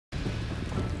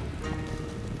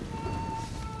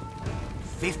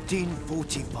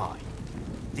1545.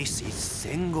 This is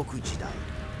Sengoku Jidai,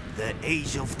 the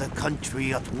age of the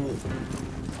country at war.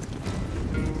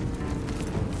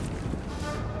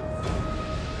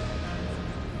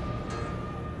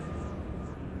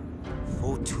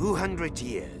 For 200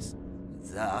 years,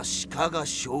 the Ashikaga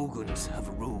shoguns have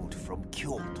ruled from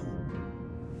Kyoto.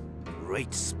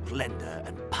 Great splendor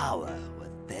and power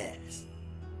were theirs.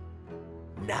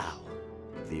 Now,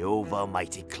 the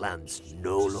overmighty clans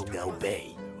no longer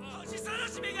obey.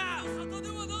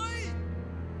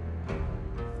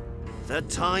 The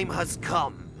time has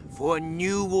come for a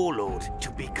new warlord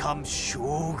to become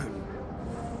Shogun.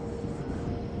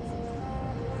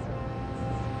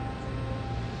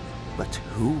 But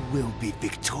who will be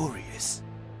victorious?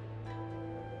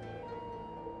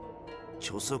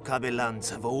 Chosokabe lands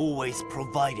have always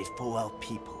provided for our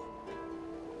people.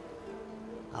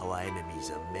 Our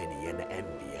enemies are many and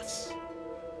envious.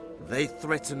 They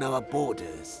threaten our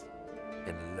borders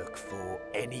and look for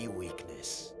any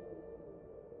weakness.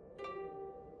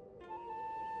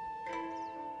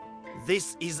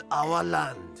 This is our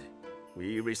land.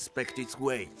 We respect its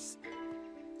ways.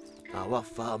 Our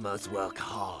farmers work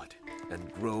hard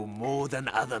and grow more than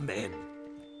other men.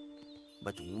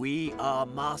 But we are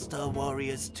master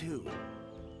warriors too.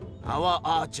 Our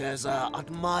archers are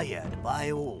admired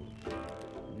by all.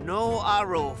 No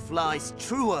arrow flies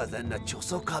truer than the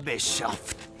Chosokabe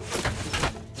shaft.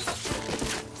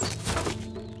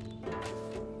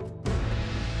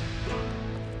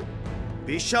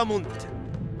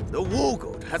 Bishamonten, the war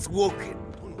god has woken.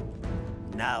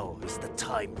 Now is the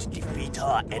time to defeat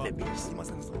our enemies.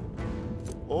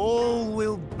 All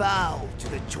will bow to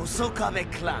the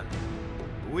Chosokabe clan.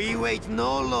 We wait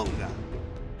no longer.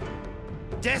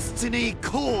 Destiny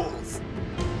calls!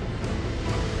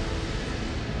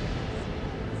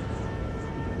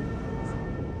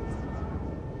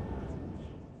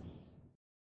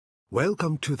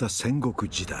 Welcome to the Sengoku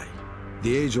Jidai,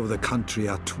 the age of the country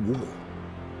at war.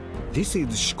 This is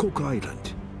Shikoku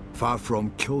Island, far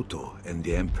from Kyoto and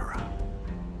the Emperor.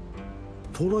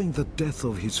 Following the death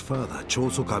of his father,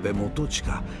 Chosokabe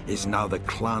Motochika is now the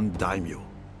clan daimyo.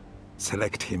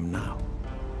 Select him now.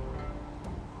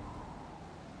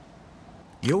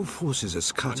 Your forces are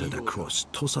scattered across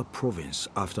Tosa province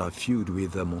after a feud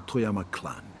with the Motoyama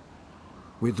clan.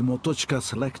 With Motochika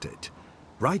selected,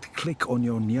 right-click on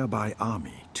your nearby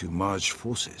army to merge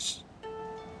forces.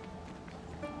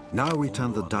 Now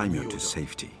return the daimyo to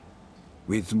safety.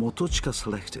 With Motochika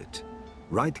selected,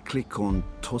 right-click on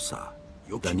Tosa,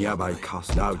 the nearby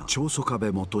castle. Now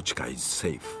Chosokabe Motochika is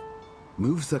safe.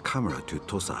 Move the camera to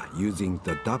Tosa using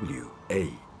the W,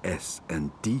 A, S,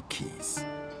 and D keys.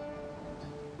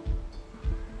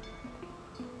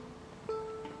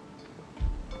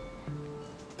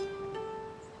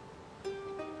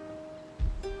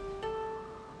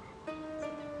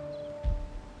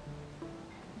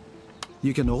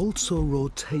 You can also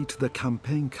rotate the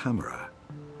campaign camera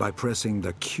by pressing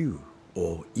the Q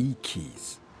or E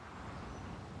keys.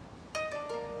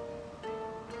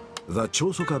 The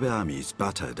Chosokabe army is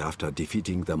battered after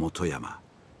defeating the Motoyama.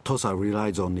 Tosa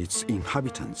relies on its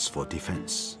inhabitants for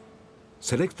defense.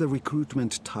 Select the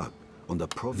recruitment tab on the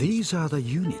province. These are the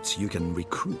units you can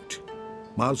recruit.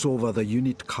 Mouse over the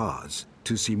unit cards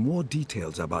to see more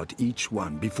details about each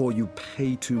one before you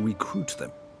pay to recruit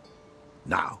them.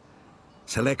 Now,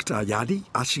 select a Yari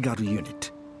Ashigaru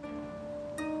unit.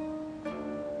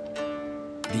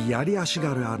 The Yari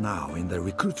Ashigaru are now in the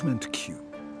recruitment queue.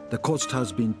 The cost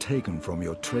has been taken from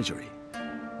your treasury.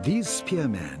 These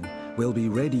spearmen will be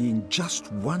ready in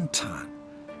just one turn.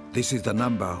 This is the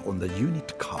number on the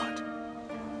unit card.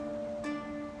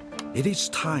 It is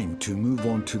time to move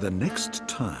on to the next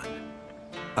turn.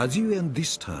 As you end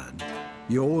this turn,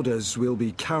 your orders will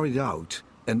be carried out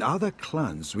and other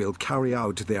clans will carry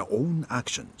out their own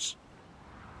actions.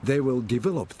 They will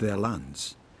develop their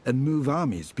lands and move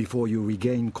armies before you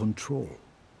regain control.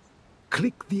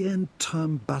 Click the End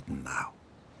Turn button now.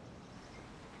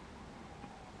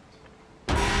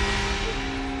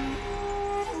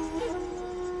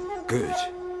 Good.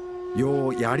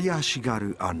 Your Yari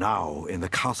Ashigaru are now in the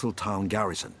castle town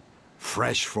garrison,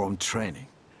 fresh from training.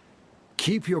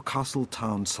 Keep your castle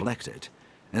town selected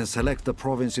and select the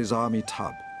province's army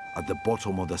tab at the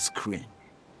bottom of the screen.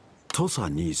 Tosa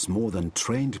needs more than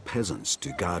trained peasants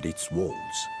to guard its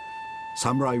walls.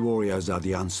 Samurai warriors are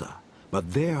the answer,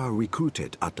 but they are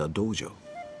recruited at a dojo.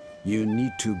 You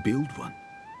need to build one.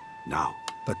 Now,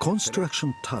 the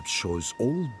construction tab shows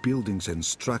all buildings and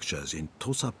structures in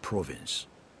Tosa province.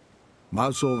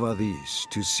 Mouse over these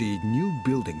to see new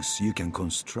buildings you can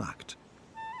construct.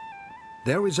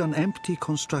 There is an empty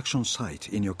construction site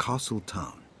in your castle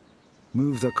town.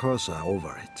 Move the cursor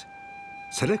over it.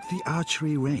 Select the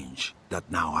archery range that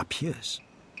now appears.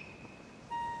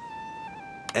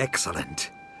 Excellent.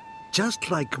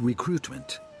 Just like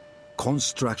recruitment,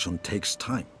 construction takes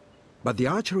time. But the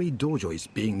archery dojo is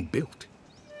being built.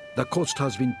 The cost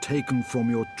has been taken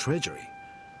from your treasury.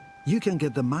 You can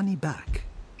get the money back.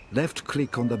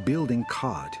 Left-click on the building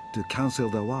card to cancel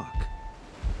the work.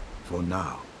 For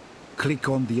now, click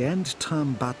on the End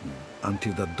Turn button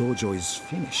until the dojo is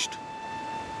finished.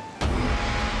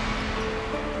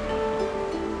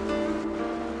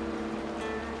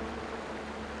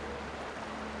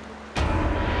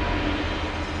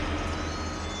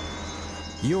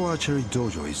 Your archery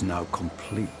dojo is now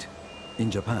complete.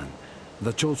 In Japan,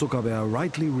 the Chosokabe are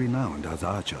rightly renowned as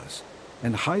archers,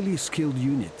 and highly skilled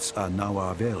units are now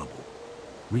available.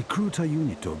 Recruit a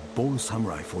unit of bow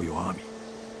samurai for your army.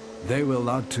 They will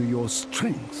add to your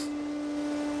strength.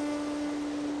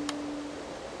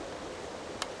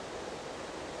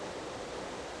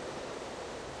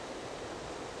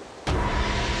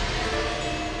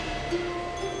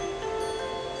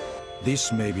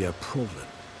 This may be a problem.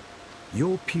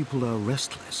 Your people are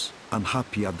restless,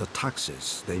 unhappy at the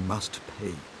taxes they must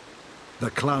pay.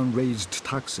 The clan raised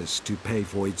taxes to pay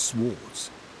for its wars,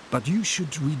 but you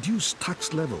should reduce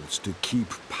tax levels to keep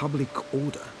public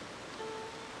order.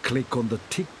 Click on the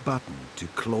tick button to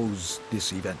close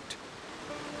this event.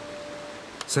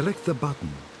 Select the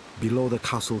button below the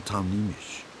castle town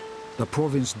image. The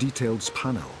province details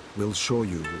panel will show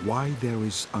you why there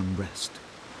is unrest.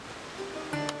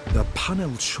 The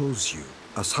panel shows you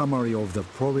a summary of the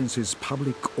province's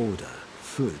public order,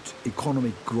 food,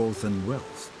 economic growth and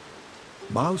wealth.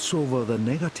 Mouse over the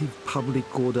negative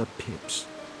public order pips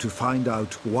to find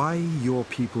out why your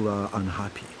people are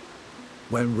unhappy.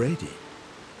 When ready,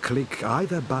 click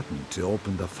either button to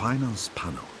open the finance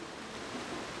panel.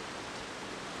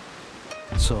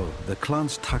 So, the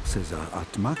clan's taxes are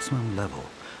at maximum level,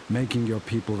 making your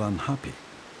people unhappy.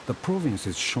 The province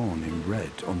is shown in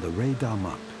red on the radar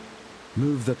map.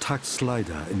 Move the tax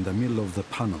slider in the middle of the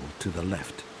panel to the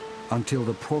left until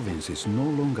the province is no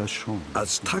longer shown.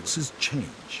 As taxes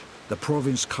change, the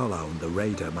province color on the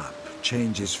radar map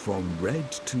changes from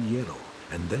red to yellow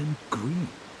and then green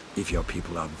if your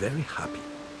people are very happy.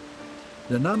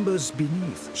 The numbers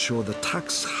beneath show the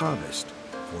tax harvest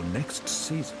for next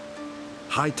season.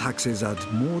 High taxes add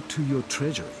more to your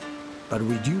treasury, but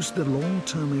reduce the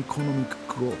long-term economic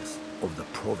growth of the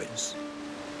province.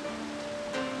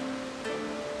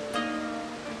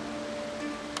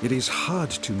 It is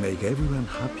hard to make everyone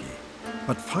happy,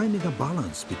 but finding a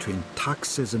balance between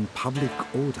taxes and public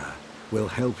order will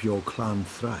help your clan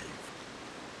thrive.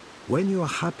 When you are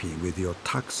happy with your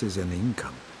taxes and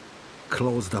income,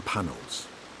 close the panels.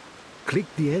 Click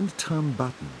the End Turn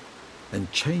button,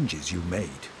 and changes you made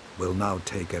will now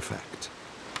take effect.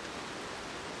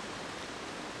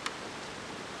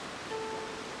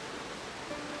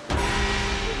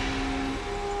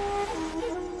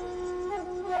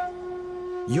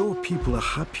 Your people are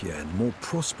happier and more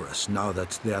prosperous now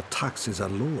that their taxes are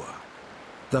lower.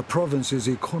 The province's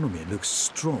economy looks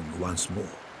strong once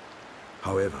more.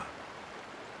 However,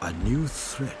 a new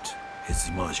threat is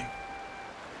emerging.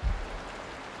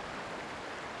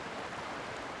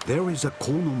 There is a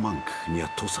Kono monk near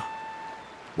Tosa.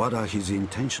 What are his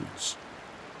intentions?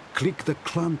 Click the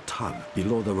clan tab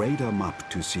below the radar map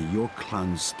to see your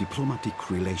clan's diplomatic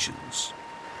relations.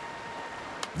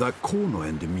 The Kono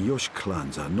and the Miyoshi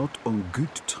clans are not on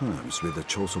good terms with the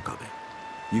Chosokabe.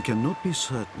 You cannot be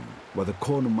certain what the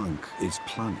Kono monk is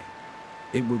planning.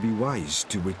 It would be wise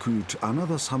to recruit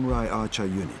another samurai archer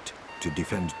unit to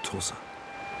defend Tosa.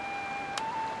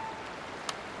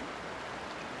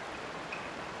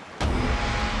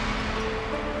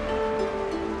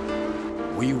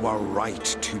 We were right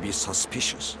to be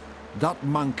suspicious. That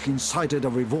monk incited a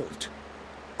revolt.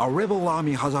 A rebel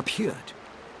army has appeared.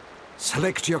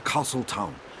 Select your castle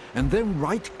town, and then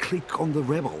right-click on the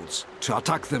rebels to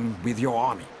attack them with your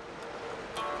army.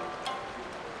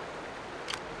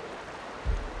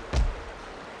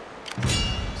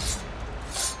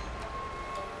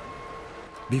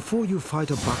 Before you fight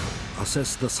a battle,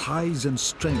 assess the size and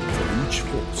strength of each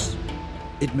force.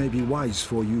 It may be wise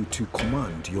for you to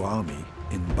command your army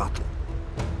in battle.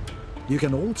 You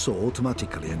can also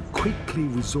automatically and quickly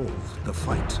resolve the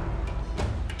fight.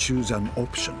 Choose an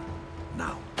option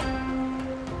now.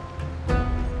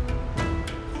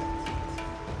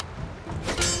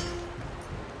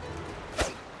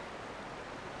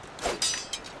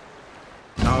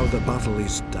 Now the battle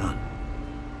is done.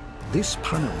 This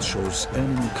panel shows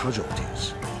enemy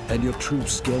casualties and your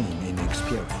troops gain in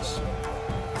experience.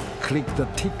 Click the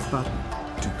tick button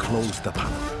to close the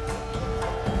panel.